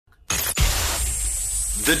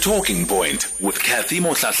The Talking Point with Kathy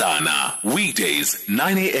Motlatlana. Weekdays,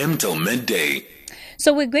 9 a.m. till midday.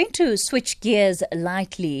 So we're going to switch gears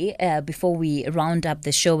lightly before we round up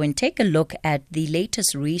the show and take a look at the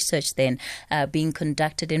latest research then being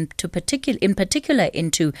conducted in particular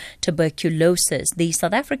into tuberculosis. The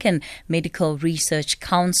South African Medical Research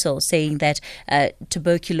Council saying that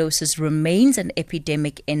tuberculosis remains an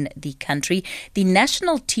epidemic in the country. The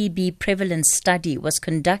National TB Prevalence Study was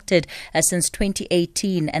conducted since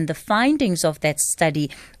 2018, and the findings of that study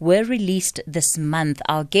were released this month.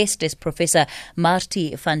 Our guest is Professor Martie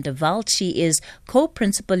van der Walt. She is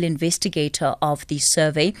co-principal investigator of the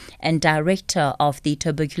survey and director of the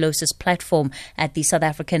tuberculosis platform at the South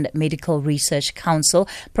African Medical Research Council.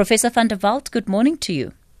 Professor van der Walt, good morning to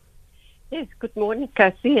you. Yes, good morning,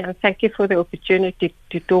 Cassie, and thank you for the opportunity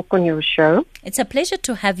to talk on your show. It's a pleasure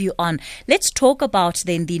to have you on. Let's talk about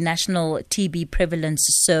then the National TB Prevalence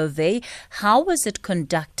Survey. How was it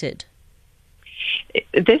conducted?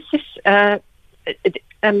 This is a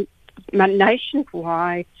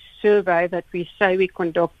nationwide survey that we say we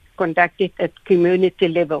conducted at community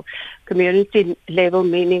level. Community level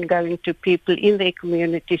meaning going to people in their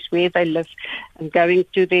communities where they live and going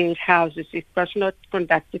to their houses. It was not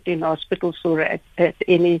conducted in hospitals or at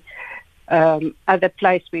any other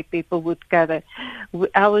place where people would gather.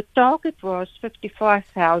 Our target was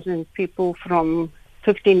 55,000 people from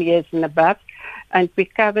 15 years and above, and we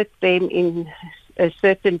covered them in a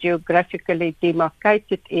certain geographically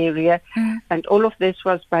demarcated area, and all of this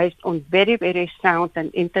was based on very, very sound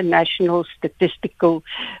and international statistical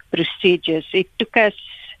procedures. It took us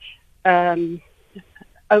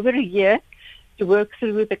over a year to work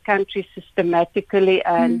through the country systematically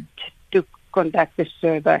and to conduct the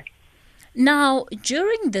survey. Now,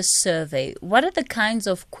 during this survey, what are the kinds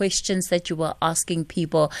of questions that you were asking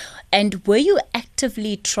people? And were you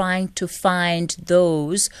actively trying to find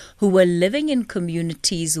those who were living in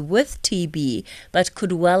communities with TB but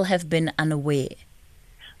could well have been unaware?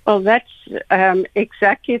 Well, that's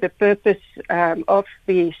exactly the purpose of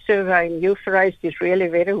the survey. And you phrased it really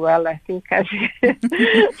very well. I think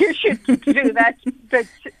you should do that. But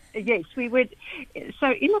yes, we would.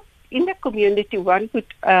 So in the community, one would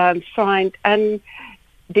find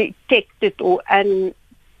undetected or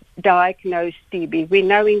undiagnosed TB. We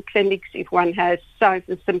know in clinics if one has signs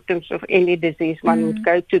and symptoms of any disease, one would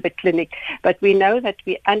go to the clinic. But we know that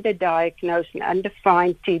we underdiagnose and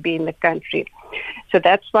underfind TB in the country. So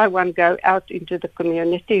that's why one go out into the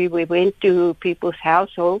community. We went to people's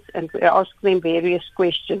households and we asked them various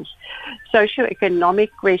questions.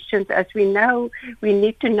 Socioeconomic questions. As we know, we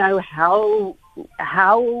need to know how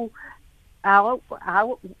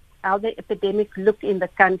the epidemic look in the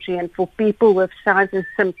country, and for people with signs and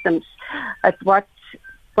symptoms, at what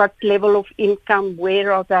level of income,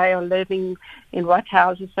 where are they living, in what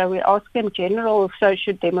houses. So we ask them general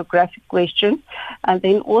socio-demographic questions, and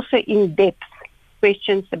then also in-depth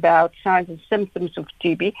questions about signs and symptoms of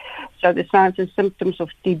TB. So the signs and symptoms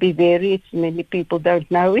of TB vary. Many people don't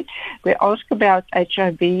know it. We ask about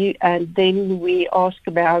HIV, and then we ask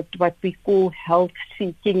about what we call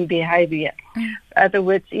health-seeking behavior. In other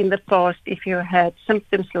words, in the past, if you had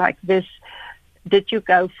symptoms like this, did you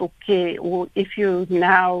go for care? Or if you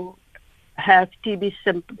now have TB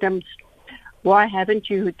symptoms, why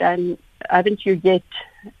haven't you yet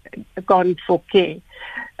gone for care?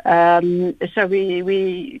 So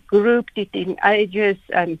we grouped it in ages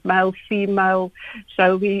and male, female.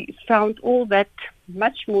 So we found all that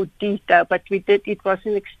much more detail, but it was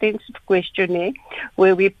an extensive questionnaire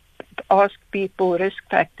where we asked people risk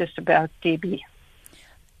factors about TB.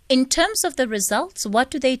 In terms of the results, what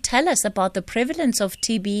do they tell us about the prevalence of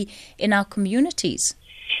TB in our communities?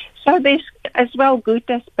 So there's as well good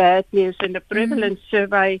as bad news, and the prevalence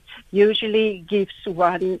survey usually gives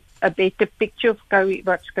one a better picture of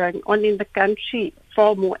what's going on in the country,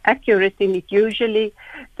 far more accurate, and it usually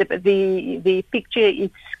the picture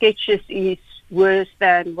it sketches is worse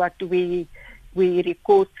than what we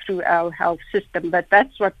record through our health system. But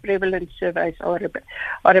that's what prevalence surveys are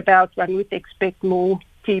about. One would expect more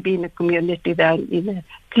TB in a community than in a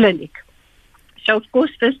clinic. So, of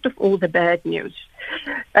course, first of all, the bad news.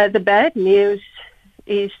 The bad news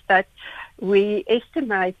is that we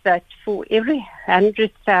estimate that for every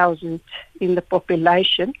 100,000 in the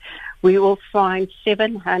population, we will find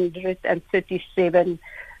 737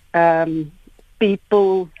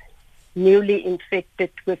 people newly infected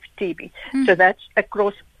with TB. So that's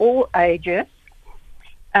across all ages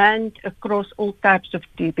and across all types of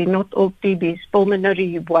TB. Not all TB is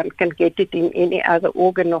pulmonary. One can get it in any other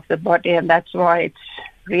organ of the body, and that's why it's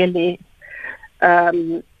really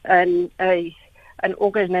an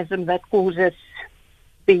organism that causes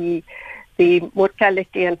the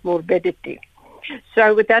mortality and morbidity.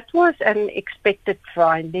 So that was an expected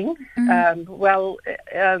finding.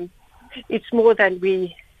 It's more than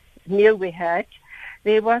we knew we had.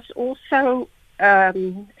 There was also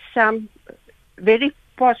some very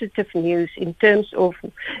positive news in terms of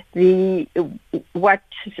what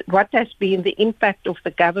has been the impact of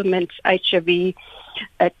the government's HIV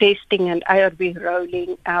testing and ARV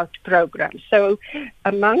rolling out program. So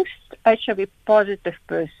amongst HIV positive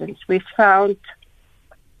persons, we found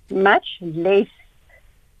much less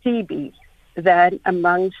TB than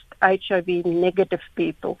amongst HIV negative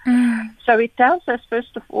people. So it tells us,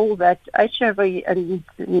 first of all, that HIV and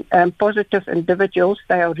positive individuals,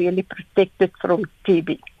 they are really protected from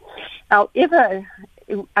TB. However,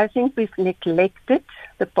 I think we've neglected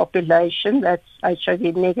the population that's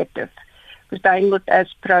HIV negative, because they're not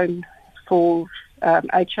as prone for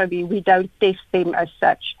HIV. We don't test them as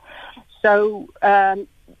such. So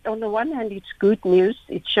on the one hand, it's good news.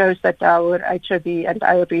 It shows that our HIV and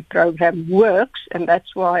ARV program works, and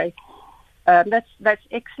that's why that's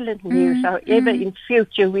excellent news. However, in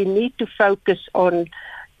future, we need to focus on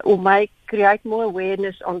or create more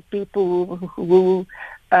awareness on people who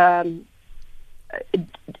are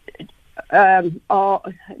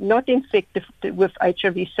not infected with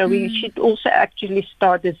HIV. So we should also actually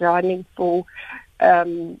start designing for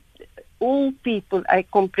all people a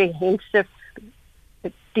comprehensive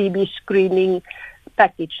TB screening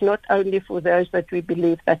package, not only for those that we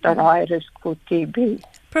believe that are high risk for TB.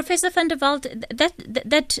 Professor van der Walt,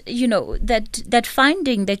 that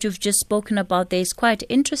finding that you've just spoken about there is quite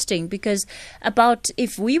interesting, because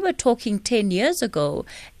if we were talking 10 years ago,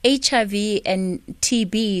 HIV and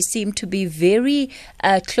TB seem to be very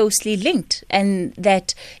closely linked, and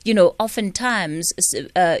that, oftentimes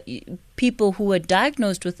people who were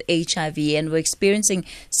diagnosed with HIV and were experiencing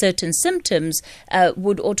certain symptoms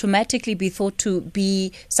would automatically be thought to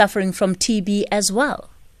be suffering from TB as well.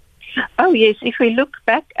 Oh, yes. If we look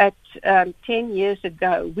back at 10 years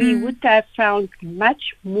ago, we would have found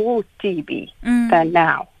much more TB than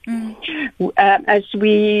now. As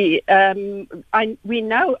we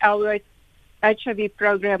know our HIV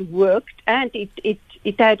program worked, and it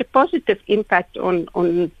had a positive impact on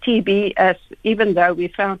TB, as even though we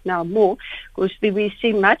found now more, because we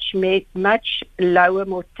see much lower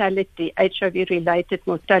mortality, HIV-related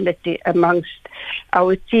mortality amongst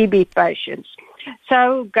our TB patients.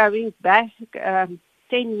 So going back 10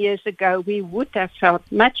 years ago, we would have found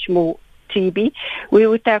much more TB. We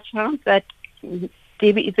would have found that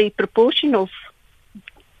the proportion of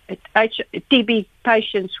TB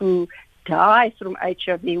patients who die from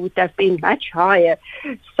HIV would have been much higher.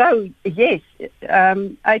 So yes,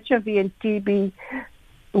 HIV and TB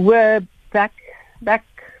were back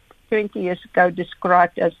 20 years ago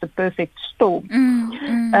described as the perfect storm.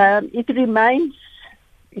 It remains,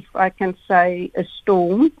 if I can say, a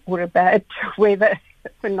storm or a bad weather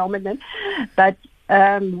phenomenon, but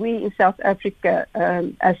we in South Africa,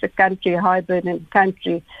 as a country, high burden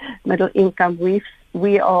country, middle income,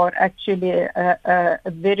 we are actually a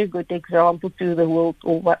very good example to the world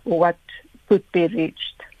of what could be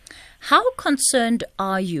reached. How concerned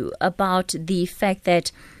are you about the fact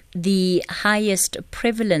that the highest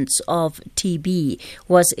prevalence of TB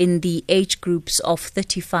was in the age groups of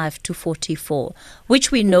 35 to 44,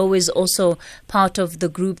 which we know is also part of the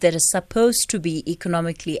group that is supposed to be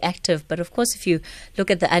economically active. But of course, if you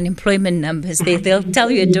look at the unemployment numbers, they'll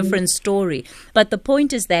tell you a different story. But the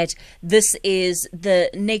point is that this is the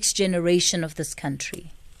next generation of this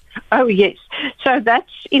country. Oh, yes. So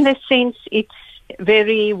that's, in a sense, it's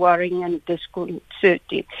very worrying and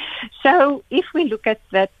disconcerting. So if we look at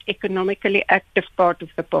that economically active part of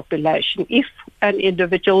the population, if an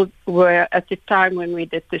individual were, at the time when we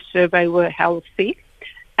did the survey, were healthy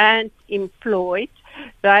and employed,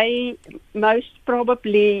 they most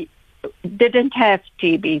probably didn't have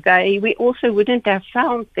TB. We also wouldn't have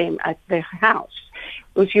found them at their house,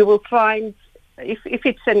 because you will find, if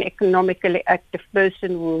it's an economically active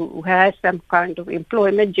person who has some kind of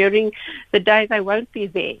employment, during the day they won't be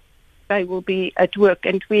there. They will be at work.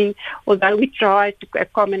 And although we try to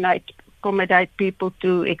accommodate people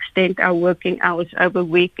to extend our working hours over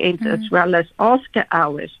weekends as well as after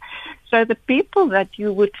hours. So the people that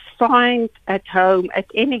you would find at home at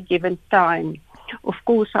any given time, of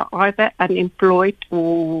course, are either unemployed,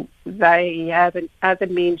 or they have other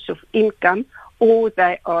means of income, or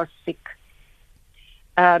they are sick.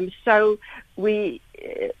 So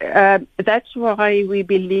that's why we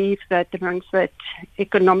believe that amongst that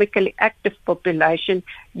economically active population,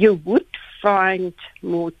 you would find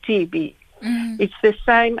more TB. It's the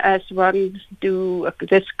same as one do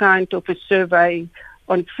this kind of a survey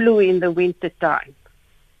on flu in the winter time.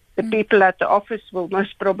 The people at the office will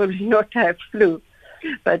most probably not have flu.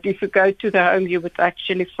 But if you go to the home, you would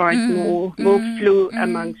actually find more flu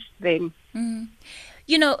amongst them.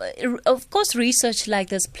 You know, of course, research like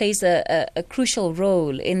this plays a crucial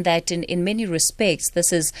role in that in many respects,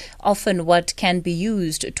 this is often what can be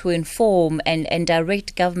used to inform and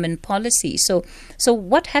direct government policy. So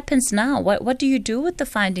what happens now? What do you do with the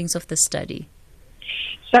findings of the study?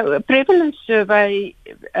 So a prevalence survey,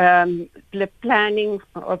 the planning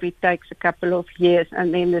of it takes a couple of years,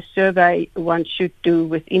 and then the survey one should do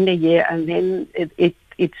within a year, and then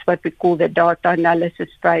it's what we call the data analysis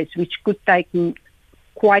phase, which could take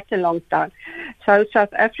quite a long time. So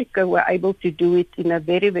South Africa were able to do it in a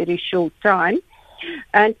very, very short time,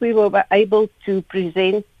 and we were able to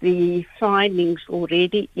present the findings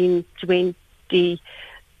already in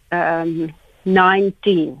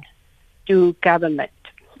 2019 to government.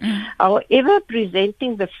 However,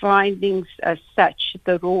 presenting the findings as such,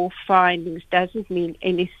 the raw findings, doesn't mean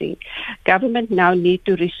anything. Government now need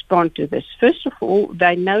to respond to this. First of all,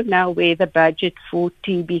 they know now where the budget for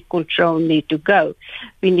TB control need to go.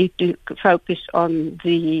 We need to focus on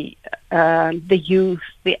the youth,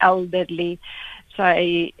 the elderly,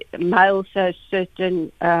 say males has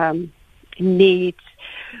certain needs.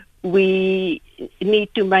 We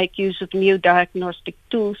need to make use of new diagnostic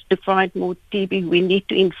tools to find more TB. We need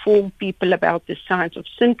to inform people about the signs of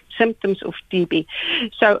symptoms of TB.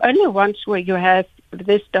 So only once where you have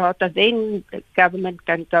this data, then the government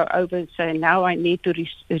can go over and say, now I need to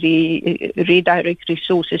redirect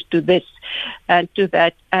resources to this and to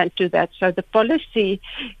that and to that. So the policy,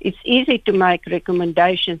 it's easy to make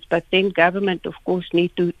recommendations, but then government, of course,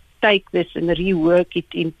 need to take this and rework it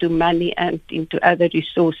into money and into other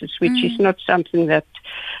resources, which is not something that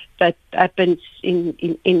happens in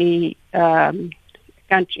any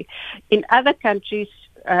country. In other countries,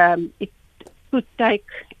 it could take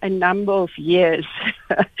a number of years.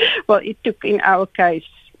 Well, it took, in our case,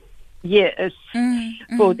 years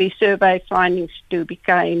for the survey findings to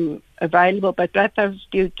become available, but that was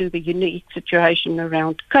due to the unique situation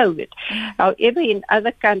around COVID. However, in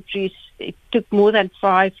other countries, it took more than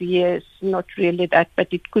 5 years, not really that, but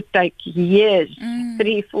it could take years,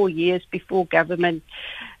 3-4 years before government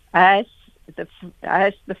has the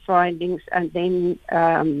findings and then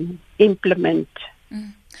implement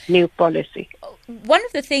new policy. One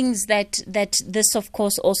of the things that this, of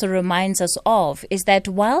course, also reminds us of is that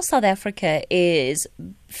while South Africa is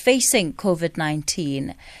facing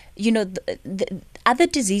COVID-19, you know, the other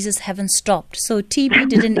diseases haven't stopped. So TB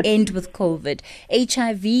didn't end with COVID.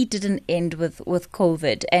 HIV didn't end with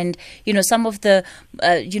COVID. And, you know, some of the,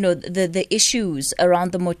 the issues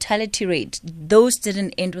around the mortality rate, those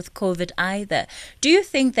didn't end with COVID either. Do you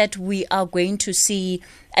think that we are going to see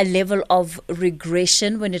a level of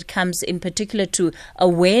regression when it comes in particular to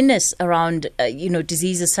awareness around,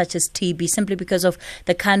 diseases such as TB, simply because of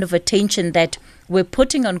the kind of attention that we're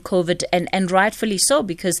putting on COVID, and rightfully so,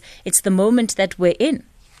 because it's the moment that we're in?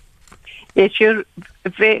 Yes, you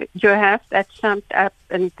have that summed up,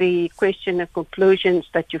 and the question and conclusions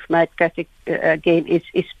that you've made, Kathy, again, is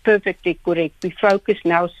perfectly correct. We focus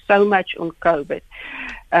now so much on COVID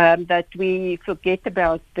that we forget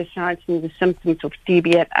about the signs and the symptoms of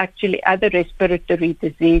TB and actually other respiratory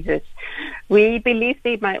diseases. We believe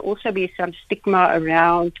there may also be some stigma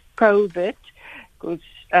around COVID, because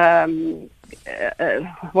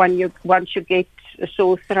once you get a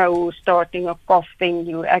sore throat or starting a coughing,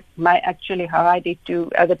 you may actually hide it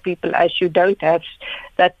to other people, as you don't have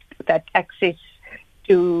that access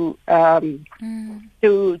to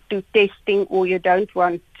testing, or you don't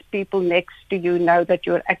want people next to you know that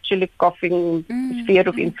you're actually coughing, fear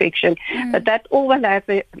of infection. But that all will have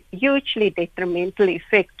a hugely detrimental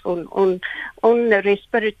effect on the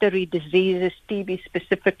respiratory diseases, TB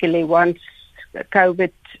specifically, once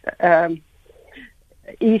COVID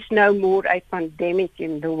is no more a pandemic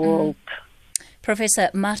in the world. Professor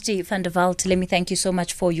Martie van der Walt, let me thank you so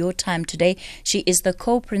much for your time today. She is the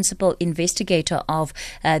co-principal investigator of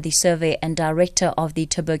the survey and director of the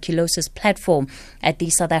tuberculosis platform at the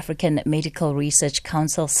South African Medical Research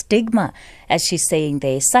Council. Stigma, as she's saying,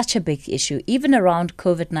 there is such a big issue, even around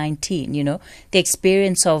COVID-19, the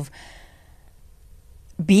experience of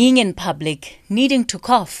being in public, needing to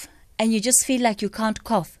cough, and you just feel like you can't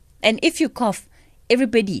cough. And if you cough,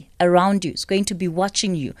 everybody around you is going to be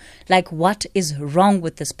watching you like, what is wrong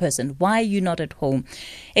with this person? Why are you not at home?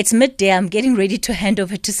 It's midday. I'm getting ready to hand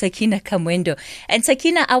over to Sakina Kamwendo. And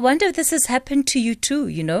Sakina, I wonder if this has happened to you too,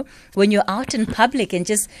 when you're out in public and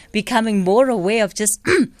just becoming more aware of just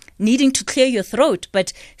needing to clear your throat,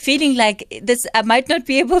 but feeling like this, I might not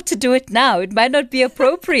be able to do it now. It might not be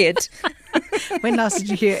appropriate. When last did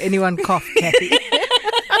you hear anyone cough, Kathy?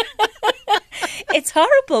 It's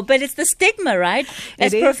horrible, but it's the stigma, right?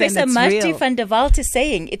 As Professor Marty real. van der Walt is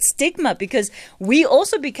saying, it's stigma because we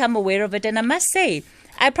also become aware of it. And I must say,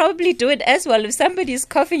 I probably do it as well. If somebody is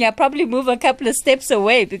coughing, I probably move a couple of steps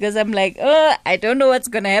away because I'm like, oh, I don't know what's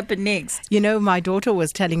going to happen next. You know, my daughter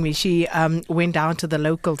was telling me she went down to the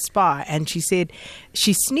local spa and she said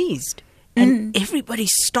she sneezed and everybody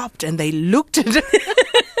stopped and they looked at her.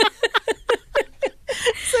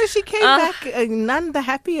 So she came back none the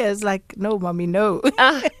happier. It's like, no, mommy, no.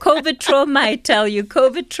 COVID trauma, I tell you.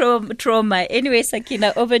 COVID trauma. Anyway,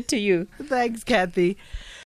 Sakina, over to you. Thanks, Kathy.